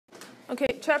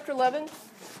Okay, chapter 11,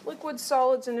 liquids,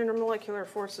 solids, and intermolecular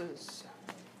forces.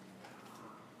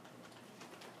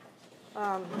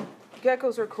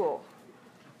 Geckos are cool.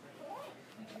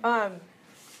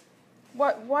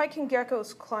 Why can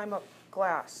geckos climb up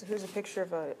glass? Here's a picture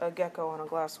of a gecko on a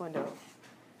glass window.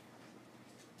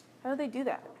 How do they do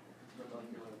that?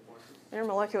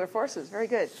 Intermolecular forces, very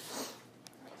good.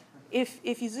 If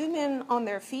you zoom in on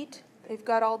their feet, they've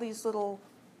got all these little,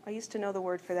 I used to know the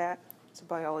word for that. It's a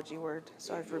biology word,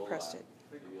 so I've repressed it.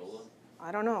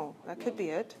 I don't know. That could be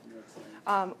it.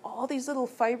 All these little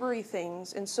fibery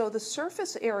things. And so the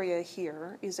surface area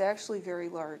here is actually very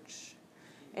large.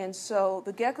 And so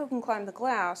the gecko can climb the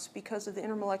glass because of the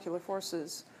intermolecular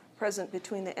forces present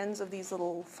between the ends of these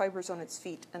little fibers on its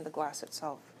feet and the glass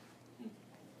itself.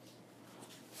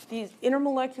 These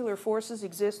intermolecular forces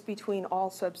exist between all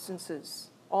substances,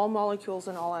 all molecules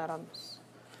and all atoms.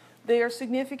 They are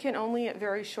significant only at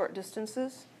very short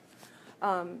distances.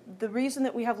 The reason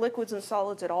that we have liquids and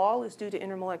solids at all is due to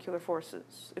intermolecular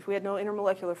forces. If we had no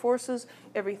intermolecular forces,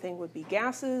 everything would be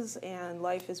gases, and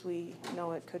life as we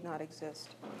know it could not exist.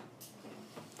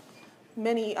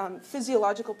 Many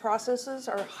physiological processes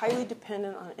are highly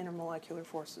dependent on intermolecular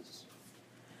forces.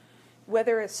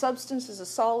 Whether a substance is a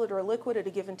solid or a liquid at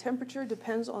a given temperature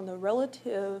depends on the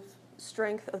relative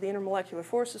strength of the intermolecular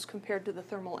forces compared to the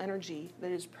thermal energy that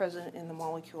is present in the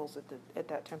molecules at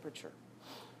that temperature.